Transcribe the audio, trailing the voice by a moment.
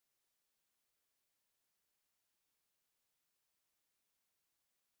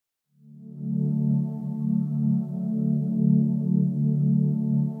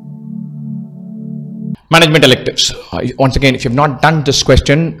Management electives. Once again, if you have not done this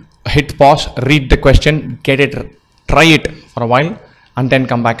question, hit pause, read the question, get it, try it for a while, and then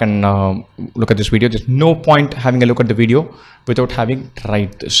come back and look at this video. There's no point having a look at the video without having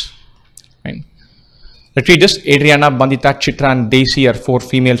tried this. Right? Let's read this. Adriana, Bandita, Chitra, and Desi are 4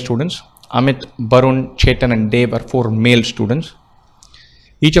 female students. Amit, Barun, Chetan, and Deb are 4 male students.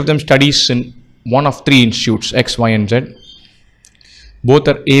 Each of them studies in one of 3 institutes, X, Y, and Z. Both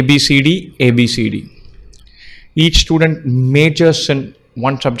are ABCD, ABCD. Each student majors in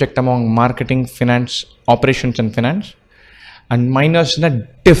one subject among marketing, finance, operations, and finance, and minors in a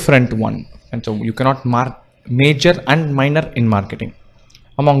different one. And so you cannot major and minor in marketing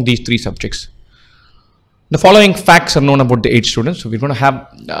among these 3 subjects. The following facts are known about the 8 students. So we're going to have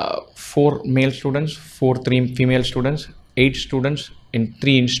 4 male students, 3 female students, 8 students in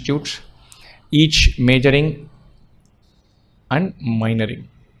 3 institutes, each majoring and minoring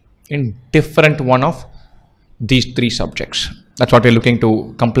in different one of these 3 subjects. That's what we're looking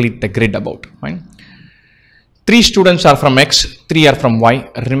to complete the grid about. Right? 3 students are from X, 3 are from Y,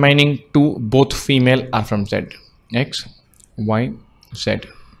 remaining 2 both female are from Z. X, Y, Z.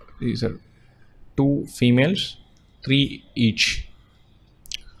 These are 2 females, 3 each.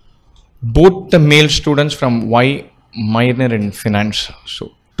 Both the male students from Y minor in finance.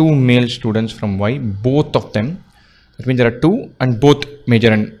 So 2 male students from Y, both of them. That means there are 2 and both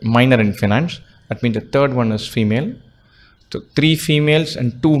major and minor in finance. That means the third one is female. So 3 females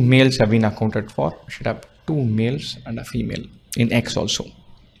and 2 males have been accounted for. We should have 2 males and a female in X also.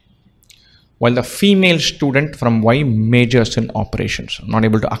 While the female student from Y majors in operations. I'm not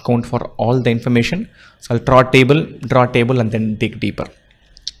able to account for all the information. So I'll draw a table and then dig deeper.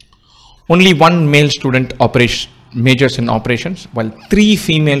 Only 1 male student majors in operations, while 3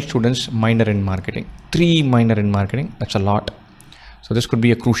 female students minor in marketing. 3 minor in marketing, that's a lot. So this could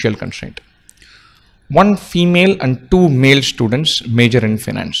be a crucial constraint. 1 female and 2 male students major in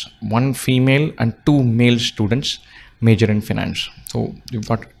finance. 1 female and 2 male students major in finance. So you've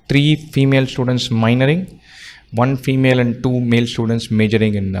got 3 female students minoring, 1 female and 2 male students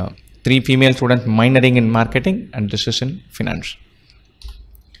majoring in 3 female students minoring in marketing, and this is in finance.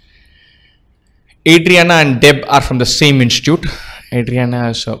 Adriana and Deb are from the same institute. Adriana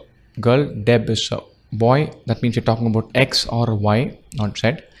is a girl, Deb is a boy. That means you're talking about X or Y, not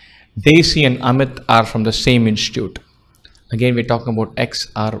Z. Desi and Amit are from the same institute. Again, we're talking about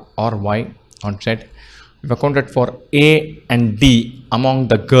X or Y, not Z. We've accounted for A and D among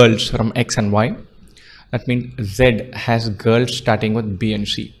the girls from X and Y. That means Z has girls starting with B and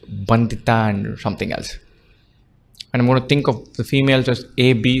C, Bandita and something else. And I'm going to think of the females as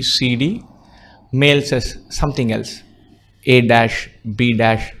A, B, C, D, males as something else, A dash, B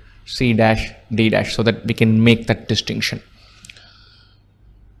dash, C dash, D dash, so that we can make that distinction.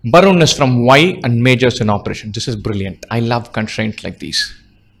 Barun is from Y and majors in operation. This is brilliant. I love constraints like these.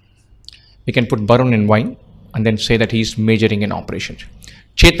 We can put Barun in Y and then say that he's majoring in operations.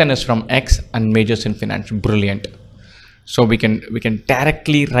 Chetan is from X and majors in finance. Brilliant. So we can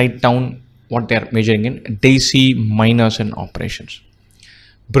directly write down what they are majoring in. Desi minors in operations.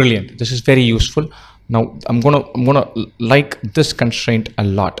 Brilliant. This is very useful. Now I'm gonna like this constraint a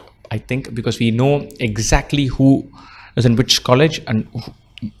lot. I think because we know exactly who is in which college and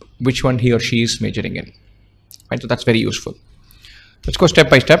which one he or she is majoring in. Right, so that's very useful. Let's go step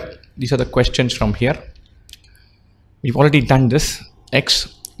by step. These are the questions from here. We've already done this.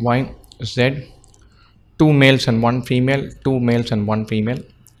 X, Y, Z, 2 males and 1 female, 2 males and 1 female,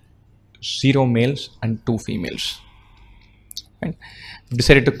 0 males and 2 females. Right. We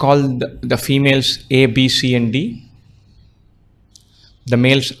decided to call the females A, B, C, and D. The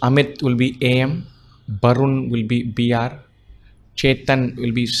males Amit will be AM, Barun will be BR, Chetan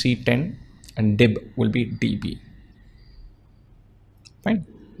will be C10, and Deb will be DB. Fine.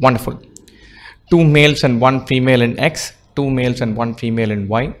 Wonderful. 2 males and 1 female in X, 2 males and 1 female in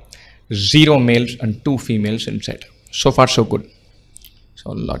Y, 0 males and 2 females in Z. So far so good.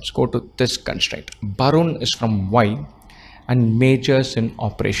 So let's go to this constraint. Barun is from Y and majors in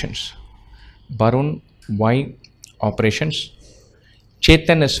operations. Barun, Y, operations.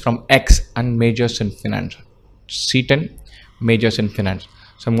 Chetan is from X and majors in finance. C10, majors in finance.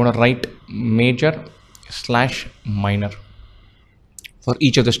 So I'm going to write major / minor for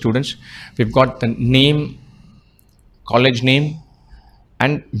each of the students. We've got the name, college name,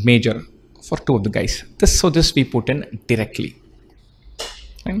 and major for 2 of the guys. This we put in directly.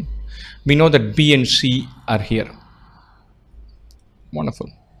 And we know that B and C are here.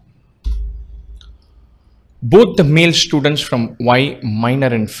 Wonderful. Both the male students from Y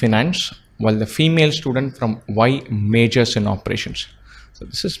minor in finance, while the female student from Y majors in operations. So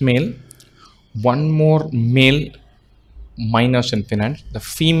this is male. one more male minors in finance, the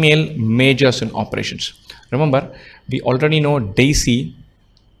female majors in operations. Remember, we already know Daisy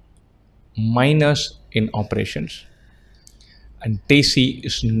minors in operations and Daisy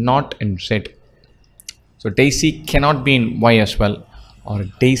is not in Z. So Daisy cannot be in Y as well, or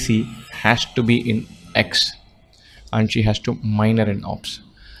Daisy has to be in X and she has to minor in ops.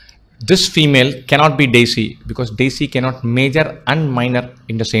 This female cannot be Daisy because Daisy cannot major and minor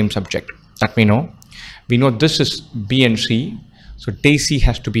in the same subject. That we know. We know this is B and C. So Daisy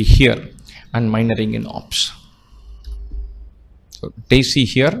has to be here and minoring in ops. So Daisy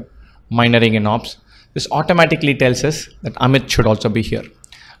here, minoring in ops. This automatically tells us that Amit should also be here.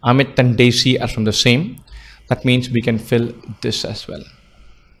 Amit and Daisy are from the same. That means we can fill this as well.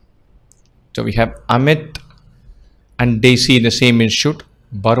 So we have Amit and Daisy in the same institute.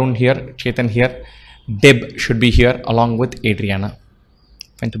 Barun here, Chetan here. Deb should be here along with Adriana.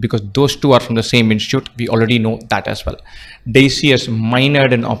 And because those two are from the same institute, we already know that as well. Daisy has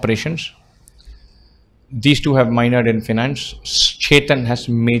minored in operations. These two have minored in finance. Chetan has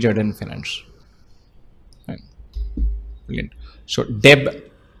majored in finance. Brilliant. So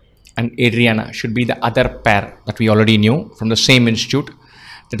Deb and Adriana should be the other pair that we already knew from the same institute.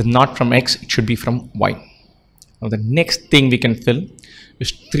 That is not from X, it should be from Y. Now the next thing we can fill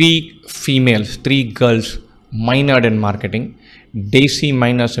is three girls minored in marketing. Daisy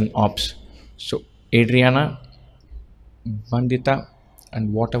minors in ops. So Adriana, Bandita,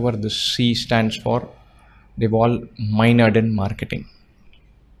 and whatever the C stands for, they've all minored in marketing.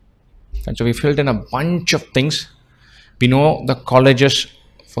 And so we filled in a bunch of things. We know the colleges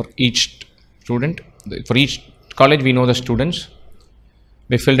for each student. For each college, we know the students.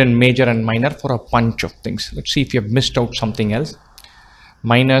 We filled in major and minor for a bunch of things. Let's see if you have missed out something else.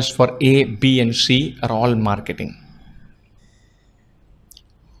 Minors for A, B, and C are all marketing.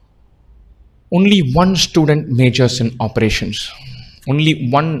 Only one student majors in operations. Only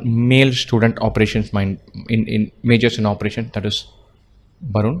one male student operations majors in operations, that is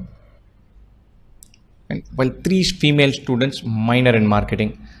Barun. And while three female students minor in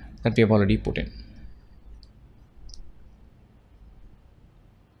marketing, that we have already put in.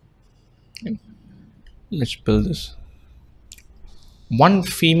 Okay. Let's build this. One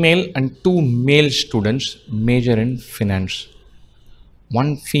female and two male students major in finance.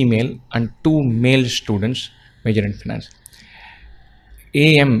 One female and two male students major in finance.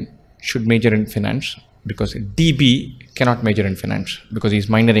 AM should major in finance because DB cannot major in finance because he's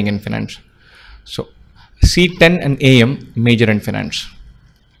minoring in finance. So C10 and AM major in finance.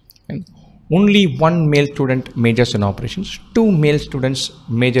 And only one male student majors in operations, two male students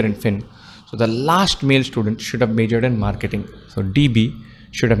major in fin. So the last male student should have majored in marketing. So DB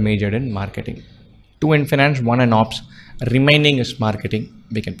should have majored in marketing. Two in finance, one in ops. Remaining is marketing.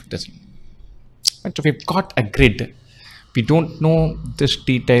 We can put this in. And so we've got a grid. We don't know this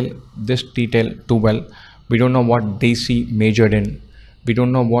detail too well. We don't know what Daisy majored in. We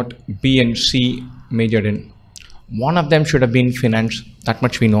don't know what B and C majored in. One of them should have been finance. That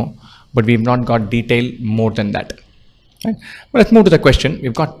much we know, but we've not got detail more than that. Right? But let's move to the question.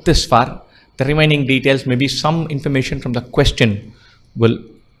 We've got this far. The remaining details, maybe some information from the question will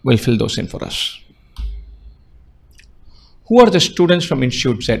fill those in for us. Who are the students from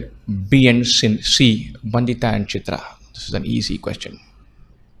Institute Z, B and C, Bandita and Chitra? This is an easy question.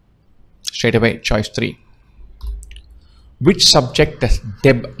 Straight away, choice 3. Which subject does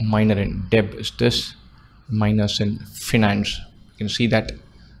Deb minor in? Deb is this, minors in finance. You can see that,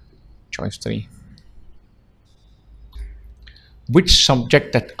 choice 3. Which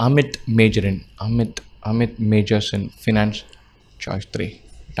subject that Amit major in? Amit majors in finance, choice 3.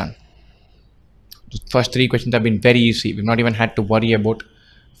 Done. The first 3 questions have been very easy. We've not even had to worry about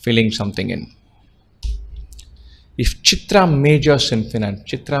filling something in. If Chitra majors in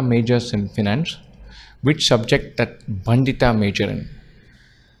finance, which subject that Bandita major in?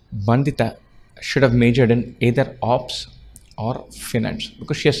 Bandita should have majored in either ops or finance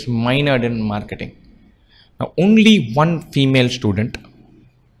because she has minored in marketing. Now only one female student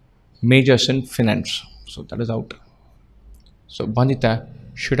majors in finance, so that is out. So Bandita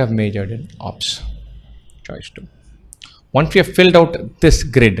should have majored in ops, choice 2. Once we have filled out this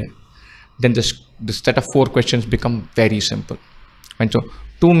grid, then this set of 4 questions become very simple. And so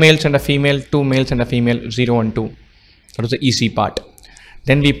 2 males and a female, 2 males and a female, 0 and 2. That was the easy part.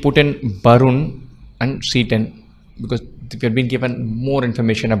 Then we put in Barun and C10 because we have been given more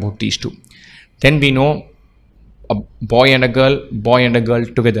information about these two. Then we know a boy and a girl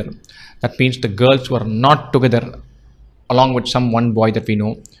together. That means the girls who are not together along with some one boy that we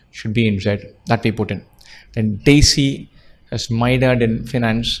know should be in Z, that we put in. Then Daisy has minored in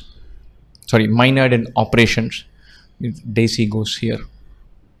finance. sorry, minored in operations. Daisy goes here.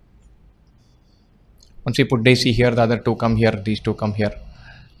 Once we put Daisy here, the other two come here, these two come here,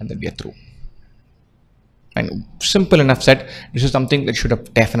 and then we are through. And simple enough set. This is something that should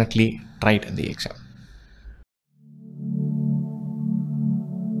have definitely tried in the exam.